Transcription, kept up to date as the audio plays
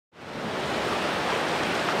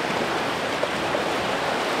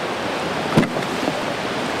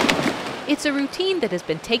It's a routine that has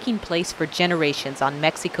been taking place for generations on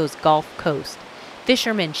Mexico's Gulf Coast.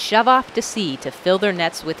 Fishermen shove off to sea to fill their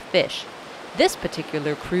nets with fish. This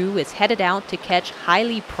particular crew is headed out to catch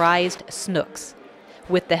highly prized snooks.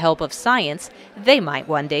 With the help of science, they might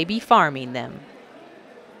one day be farming them.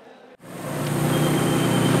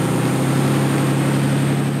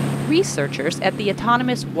 Researchers at the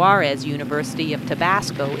autonomous Juarez University of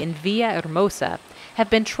Tabasco in Villahermosa have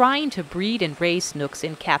been trying to breed and raise snooks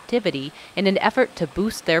in captivity in an effort to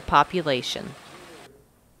boost their population.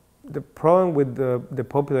 The problem with the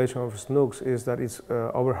population of snooks is that it's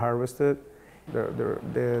over-harvested.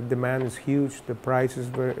 The demand is huge, the price is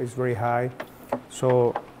very high,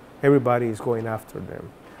 so everybody is going after them.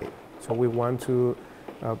 So we want to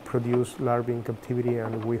produce larvae in captivity,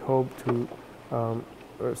 and we hope to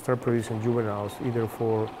start producing juveniles, either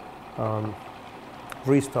for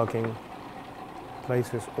restocking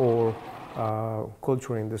places or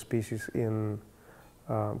culturing the species in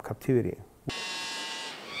captivity.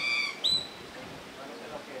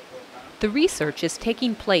 The research is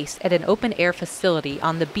taking place at an open-air facility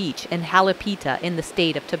on the beach in Jalapita in the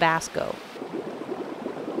state of Tabasco.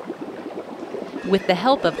 With the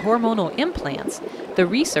help of hormonal implants, the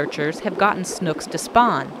researchers have gotten snooks to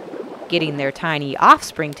spawn. Getting their tiny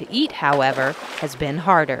offspring to eat, however, has been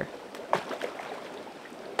harder.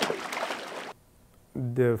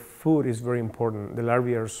 The food is very important. The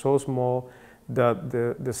larvae are so small that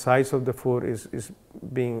the size of the food is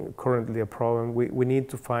being currently a problem. We need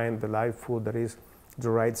to find the live food that is the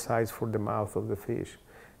right size for the mouth of the fish.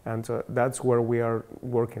 And that's where we are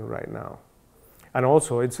working right now. And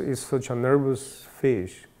also, it's such a nervous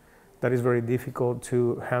fish that is very difficult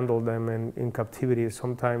to handle them in captivity.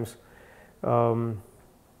 Sometimes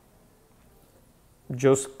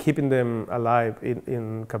just keeping them alive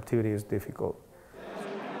in captivity is difficult.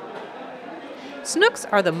 Snooks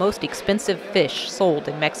are the most expensive fish sold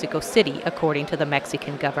in Mexico City, according to the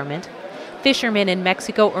Mexican government. Fishermen in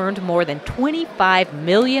Mexico earned more than $25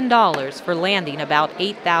 million for landing about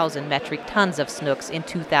 8,000 metric tons of snooks in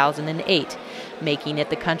 2008, making it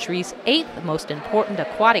the country's 8th most important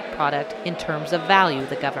aquatic product in terms of value,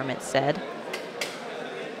 the government said.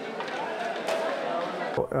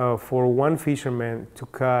 For one fisherman to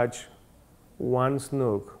catch one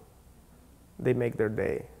snook, they make their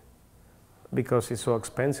day, because it's so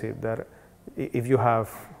expensive that if you have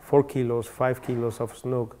 4 kilos, 5 kilos of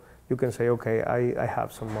snook, you can say, okay, I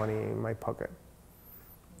have some money in my pocket.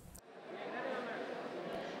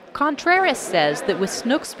 Contreras says that with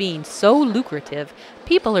snooks being so lucrative,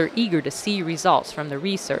 people are eager to see results from the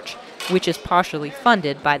research, which is partially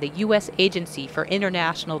funded by the U.S. Agency for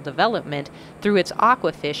International Development through its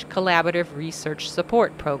Aquafish Collaborative Research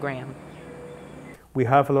Support Program. We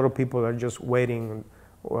have a lot of people that are just waiting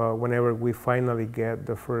whenever we finally get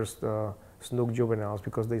the first snook juveniles,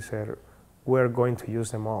 because they said, we're going to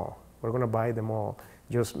use them all. We're going to buy them all.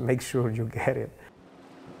 Just make sure you get it.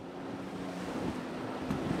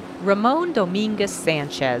 Ramon Dominguez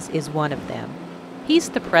Sanchez is one of them. He's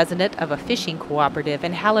the president of a fishing cooperative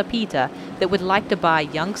in Jalapita that would like to buy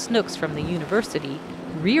young snooks from the university,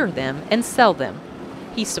 rear them, and sell them.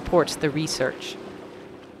 He supports the research.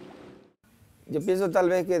 Yo pienso tal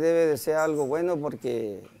vez que debe de ser algo bueno,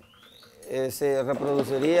 porque se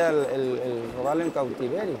reproduciría el robarlo en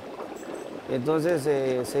cautiverio. Entonces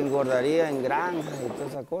se engordaría en granjas y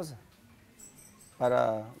todas esas cosas.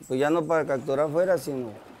 Pues ya no para capturar fuera,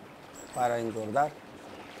 sino para engordar.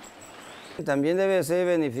 También debe ser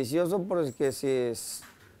beneficioso porque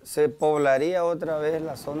se poblaría otra vez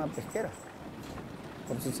la zona pesquera.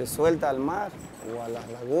 Por si se suelta al mar, o a las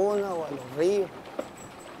lagunas, o a los ríos.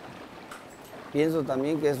 Pienso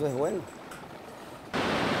también que eso es bueno.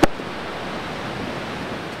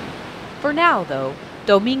 For now, though,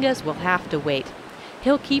 Dominguez will have to wait.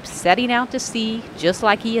 He'll keep setting out to sea just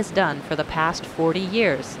like he has done for the past 40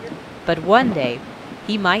 years. But one day,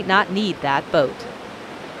 he might not need that boat.